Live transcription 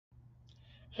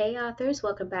Hey, authors,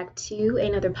 welcome back to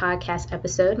another podcast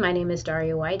episode. My name is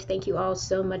Daria White. Thank you all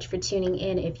so much for tuning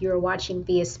in. If you're watching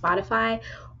via Spotify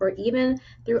or even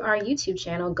through our YouTube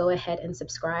channel, go ahead and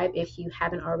subscribe if you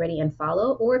haven't already and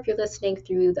follow. Or if you're listening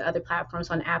through the other platforms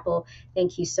on Apple,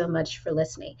 thank you so much for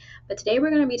listening. But today we're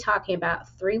going to be talking about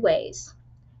three ways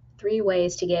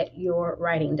to get your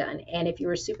writing done. And if you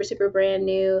were super brand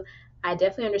new, I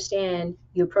definitely understand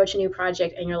you approach a new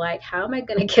project and you're like, how am I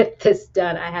going to get this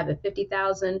done? I have a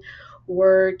 50,000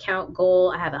 word count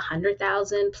goal. I have a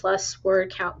 100,000 plus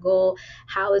word count goal.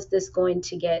 How is this going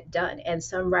to get done? And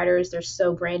some writers, they're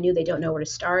so brand new, they don't know where to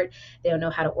start. They don't know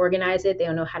how to organize it. They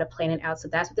don't know how to plan it out. So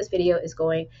that's what this video is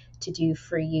going to do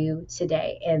for you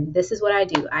today. And this is what I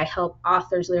do. I help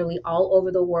authors literally all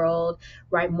over the world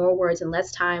write more words in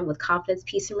less time with confidence,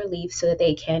 peace, and relief so that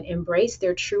they can embrace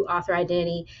their true author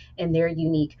identity and their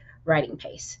unique writing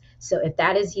pace. So if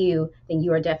that is you, then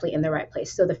you are definitely in the right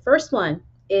place. So the first one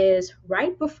is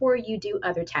write before you do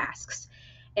other tasks.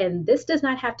 And this does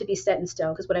not have to be set in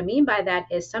stone, because what I mean by that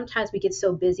is sometimes we get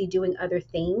so busy doing other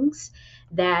things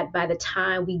that by the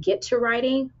time we get to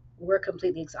writing, we're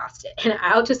completely exhausted. And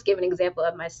I'll just give an example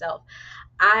of myself.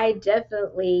 I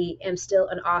definitely am still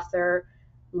an author,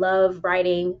 love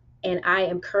writing, and I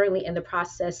am currently in the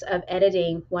process of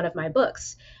editing one of my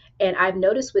books. And I've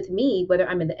noticed with me, whether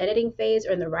I'm in the editing phase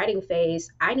or in the writing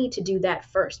phase, I need to do that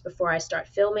first before I start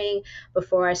filming,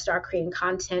 before I start creating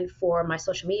content for my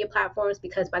social media platforms.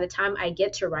 Because by the time I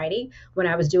get to writing, when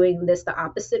I was doing this the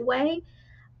opposite way,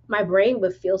 my brain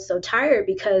would feel so tired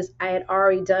because I had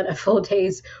already done a full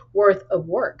day's worth of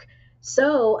work.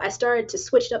 So I started to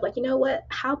switch it up, like, you know what?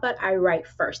 How about I write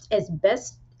first as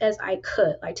best as I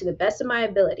could, like to the best of my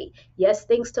ability. Yes,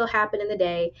 things still happen in the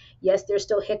day. Yes, there's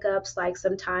still hiccups. Like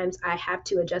sometimes I have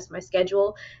to adjust my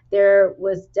schedule. There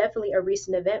was definitely a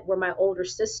recent event where my older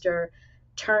sister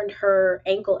turned her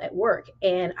ankle at work,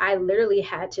 and I literally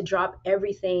had to drop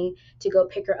everything to go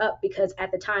pick her up because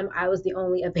at the time I was the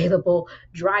only available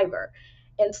driver.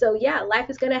 And so, yeah, life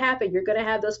is going to happen. You're going to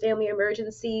have those family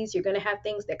emergencies. You're going to have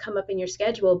things that come up in your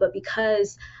schedule. But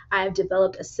because I've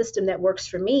developed a system that works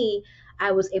for me,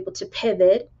 I was able to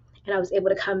pivot and I was able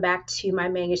to come back to my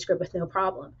manuscript with no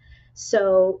problem.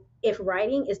 So, if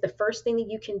writing is the first thing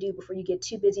that you can do before you get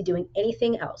too busy doing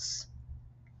anything else,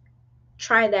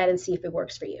 try that and see if it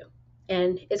works for you.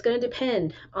 And it's going to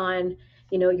depend on,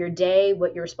 your day,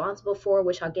 what you're responsible for,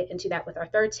 which I'll get into that with our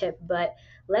third tip, but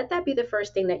let that be the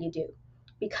first thing that you do.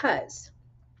 Because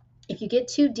if you get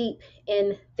too deep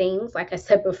in things, like I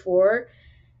said before,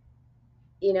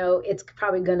 it's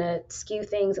probably going to skew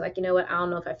things like, you know what, I don't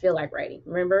know if I feel like writing.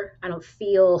 Remember, I don't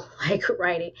feel like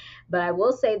writing. But I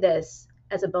will say this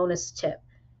as a bonus tip: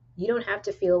 you don't have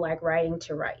to feel like writing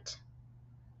to write.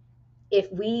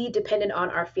 If we depended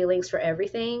on our feelings for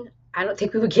everything, I don't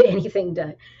think we would get anything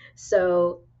done.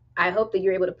 So I hope that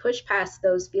you're able to push past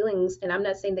those feelings. And I'm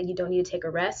not saying that you don't need to take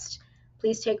a rest.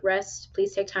 Please take rest.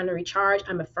 Please take time to recharge.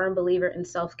 I'm a firm believer in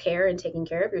self-care and taking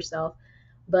care of yourself.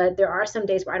 But there are some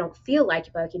days where I don't feel like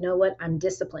it, but like, you know what? I'm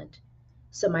disciplined.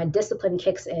 So my discipline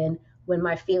kicks in when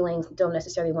my feelings don't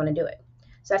necessarily want to do it.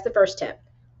 So that's the first tip.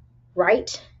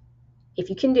 Write. If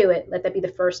you can do it, let that be the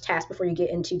first task before you get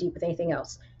in too deep with anything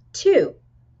else. 2,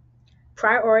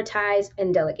 prioritize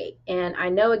and delegate. And I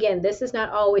know, again, this is not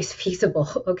always feasible.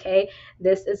 Okay,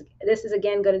 this is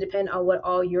again going to depend on what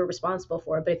all you're responsible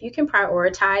for. But if you can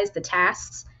prioritize the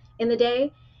tasks in the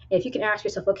day, if you can ask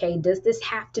yourself, okay, does this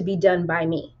have to be done by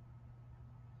me?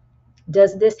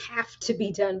 Does this have to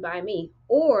be done by me?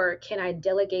 Or can I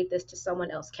delegate this to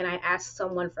someone else? Can I ask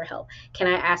someone for help? Can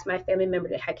I ask my family member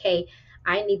to, hey,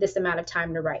 I need this amount of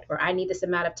time to write, or I need this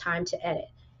amount of time to edit.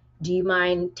 Do you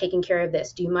mind taking care of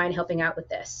this? Do you mind helping out with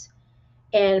this?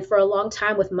 And for a long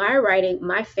time with my writing,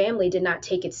 my family did not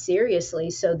take it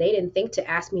seriously, so they didn't think to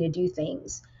ask me to do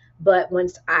things. But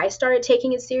once I started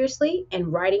taking it seriously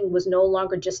and writing was no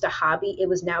longer just a hobby, it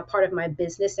was now part of my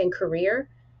business and career,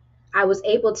 I was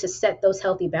able to set those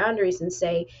healthy boundaries and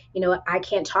say, you know what, I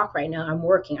can't talk right now. I'm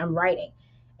working, I'm writing.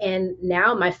 And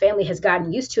now my family has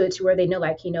gotten used to it to where they know,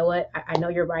 like, you know what, I know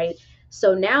you're right.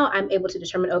 So now I'm able to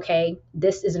determine, okay,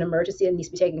 this is an emergency that needs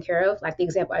to be taken care of, like the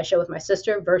example I showed with my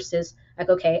sister, versus like,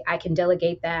 okay, I can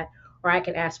delegate that or I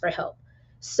can ask for help.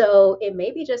 So it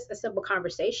may be just a simple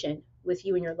conversation with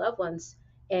you and your loved ones,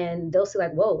 and they'll see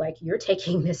like, whoa, like you're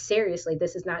taking this seriously.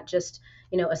 This is not just,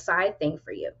 a side thing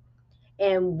for you.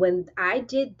 And when I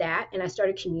did that and I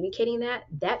started communicating that,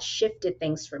 that shifted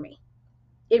things for me.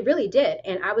 It really did.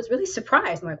 And I was really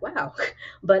surprised. I'm like, wow,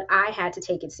 but I had to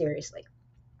take it seriously.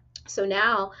 So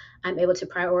now I'm able to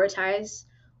prioritize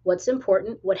what's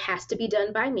important, what has to be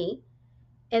done by me.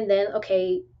 And then,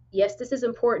 okay, yes, this is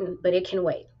important, but it can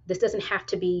wait. This doesn't have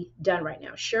to be done right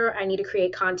now. Sure, I need to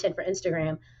create content for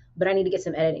Instagram, but I need to get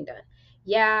some editing done.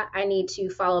 Yeah, I need to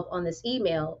follow up on this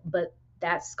email, but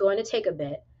that's going to take a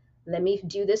bit. Let me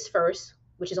do this first,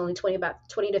 which is only about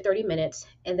 20 to 30 minutes,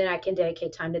 and then I can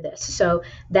dedicate time to this. So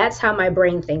that's how my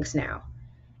brain thinks now.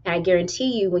 And I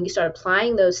guarantee you, when you start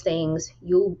applying those things,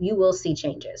 you will see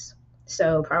changes.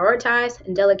 So prioritize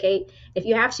and delegate. If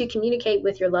you have to, communicate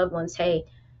with your loved ones. Hey,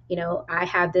 I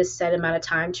have this set amount of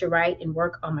time to write and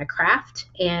work on my craft,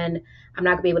 and I'm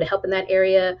not gonna be able to help in that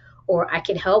area, or I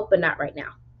can help, but not right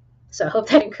now. So I hope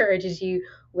that encourages you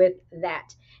with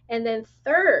that. And then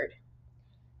third,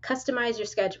 customize your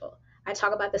schedule. I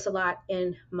talk about this a lot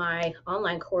in my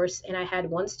online course, and I had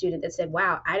one student that said,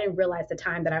 wow, I didn't realize the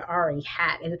time that I already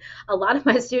had. And a lot of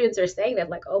my students are saying that,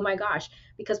 like, oh my gosh,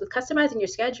 because with customizing your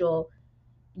schedule,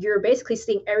 you're basically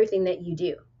seeing everything that you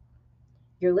do.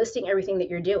 You're listing everything that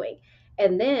you're doing.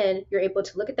 And then you're able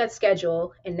to look at that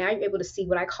schedule, and now you're able to see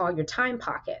what I call your time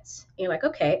pockets. And you're like,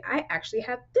 okay, I actually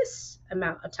have this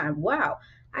amount of time. Wow,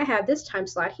 I have this time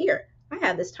slot here. I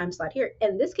have this time slot here.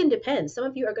 And this can depend. Some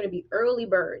of you are going to be early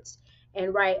birds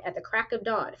and right at the crack of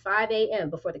dawn, 5 a.m.,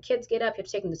 before the kids get up, you have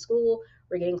to take them to school.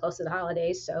 We're getting close to the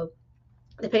holidays. So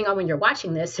depending on when you're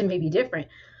watching this, it may be different.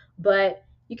 But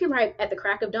you can write at the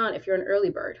crack of dawn if you're an early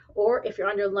bird. Or if you're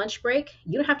on your lunch break,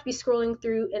 you don't have to be scrolling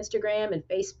through Instagram and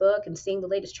Facebook and seeing the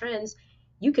latest trends.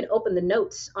 You can open the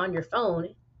notes on your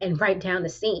phone and write down the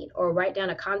scene, or write down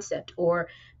a concept, or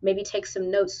maybe take some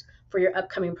notes for your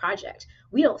upcoming project.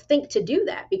 We don't think to do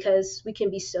that because we can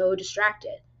be so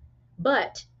distracted.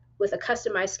 But with a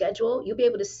customized schedule, you'll be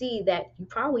able to see that you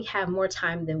probably have more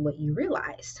time than what you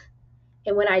realized.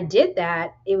 And when I did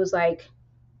that, it was like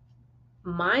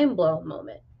mind blown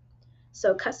moment.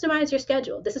 So customize your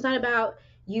schedule. This is not about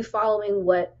you following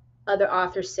what other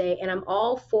authors say. And I'm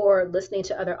all for listening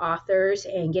to other authors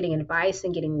and getting advice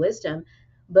and getting wisdom,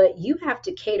 but you have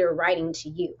to cater writing to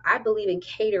you. I believe in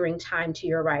catering time to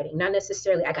your writing, not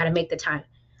necessarily, I got to make the time.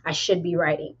 I should be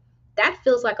writing. That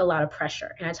feels like a lot of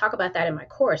pressure. And I talk about that in my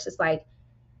course. It's like,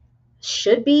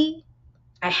 should be,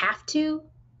 I have to,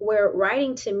 where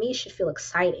writing to me should feel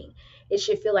exciting. It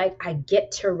should feel like I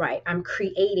get to write. I'm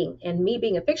creating. And me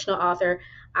being a fictional author,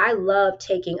 I love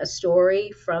taking a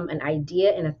story from an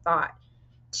idea and a thought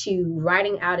to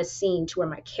writing out a scene to where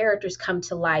my characters come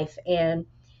to life, and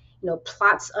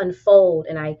plots unfold,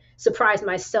 and I surprise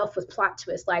myself with plot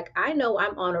twists. Like, I know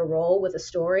I'm on a roll with a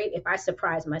story if I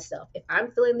surprise myself. If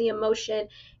I'm feeling the emotion,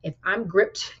 if I'm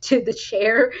gripped to the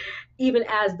chair, even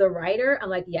as the writer, I'm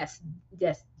like, yes,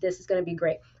 this is going to be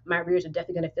great. My readers are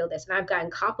definitely going to feel this. And I've gotten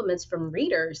compliments from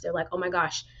readers. They're like, oh my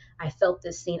gosh, I felt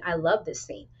this scene. I love this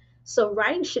scene. So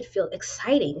writing should feel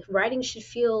exciting. Writing should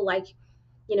feel like,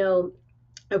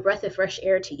 a breath of fresh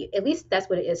air to you. At least that's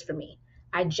what it is for me.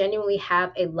 I genuinely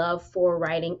have a love for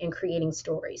writing and creating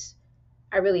stories.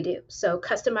 I really do. So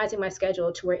customizing my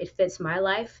schedule to where it fits my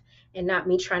life and not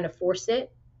me trying to force it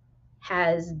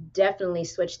has definitely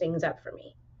switched things up for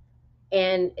me.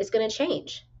 And it's going to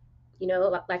change.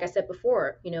 Like I said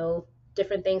before,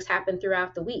 different things happen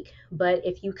throughout the week. But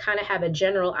if you kind of have a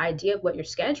general idea of what your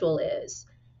schedule is,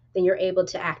 then you're able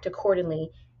to act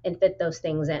accordingly and fit those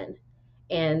things in.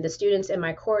 And the students in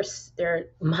my course, they're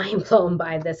mind blown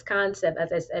by this concept,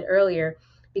 as I said earlier,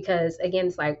 because again,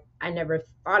 it's like, I never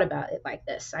thought about it like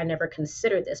this. I never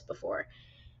considered this before.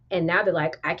 And now they're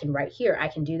like, I can write here, I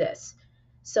can do this.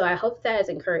 So I hope that has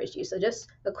encouraged you. So just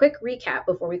a quick recap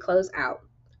before we close out.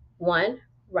 1,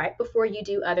 write before you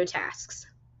do other tasks.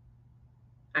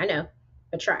 I know,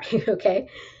 but try, okay?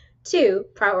 2,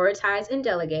 prioritize and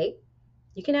delegate.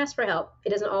 You can ask for help.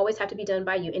 It doesn't always have to be done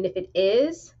by you. And if it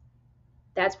is,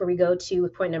 that's where we go to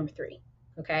point number 3,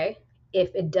 okay?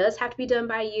 If it does have to be done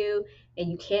by you and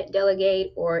you can't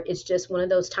delegate, or it's just one of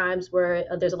those times where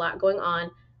there's a lot going on,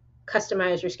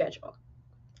 customize your schedule.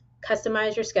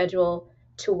 Customize your schedule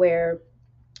to where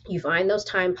you find those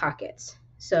time pockets.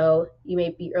 So you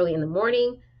may be early in the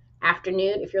morning,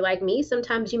 afternoon. If you're like me,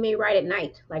 sometimes you may write at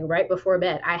night, like right before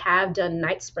bed. I have done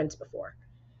night sprints before,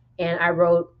 and I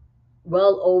wrote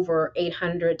well over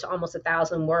 800 to almost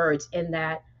 1,000 words in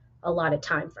that allotted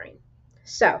time frame.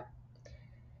 So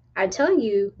I'm telling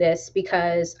you this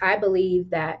because I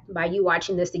believe that by you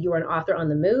watching this, that you are an author on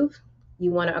the move. You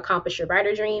want to accomplish your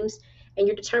writer dreams, and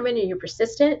you're determined and you're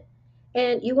persistent,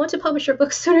 and you want to publish your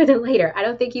book sooner than later. I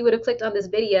don't think you would have clicked on this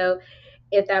video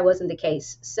if that wasn't the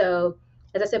case. So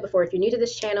as I said before, if you're new to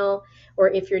this channel, or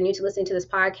if you're new to listening to this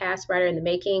podcast, Writer in the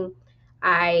Making,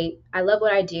 I love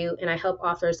what I do, and I help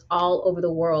authors all over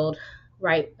the world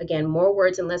write, again, more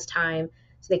words in less time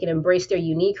so they can embrace their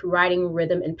unique writing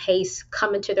rhythm and pace,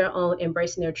 come into their own,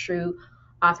 embracing their true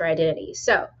author identity.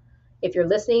 So if you're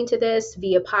listening to this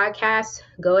via podcast,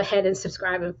 go ahead and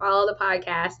subscribe and follow the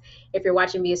podcast. If you're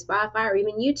watching via Spotify or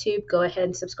even YouTube, go ahead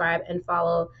and subscribe and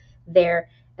follow there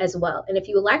as well. And if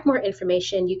you would like more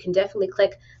information, you can definitely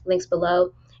click links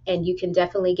below, and you can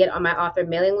definitely get on my author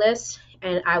mailing list.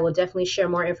 And I will definitely share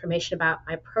more information about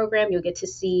my program. You'll get to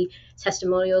see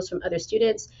testimonials from other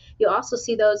students. You'll also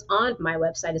see those on my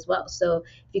website as well. So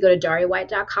if you go to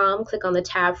dariawhite.com, click on the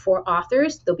tab for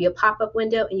authors, there'll be a pop-up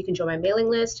window and you can join my mailing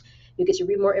list. You get to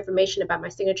read more information about my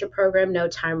signature program, No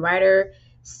Time Writer,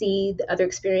 see the other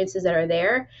experiences that are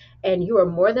there. And you are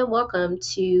more than welcome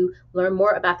to learn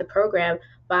more about the program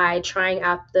by trying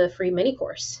out the free mini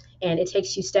course. And it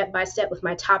takes you step by step with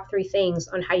my top 3 things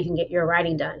on how you can get your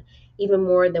writing done, even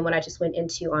more than what I just went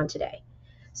into on today.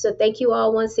 So thank you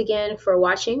all once again for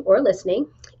watching or listening.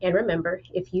 And remember,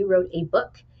 if you wrote a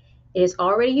book, it is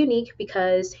already unique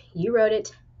because you wrote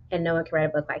it and no one can write a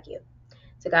book like you.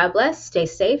 So God bless, stay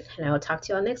safe, and I will talk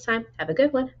to you all next time. Have a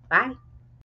good one. Bye.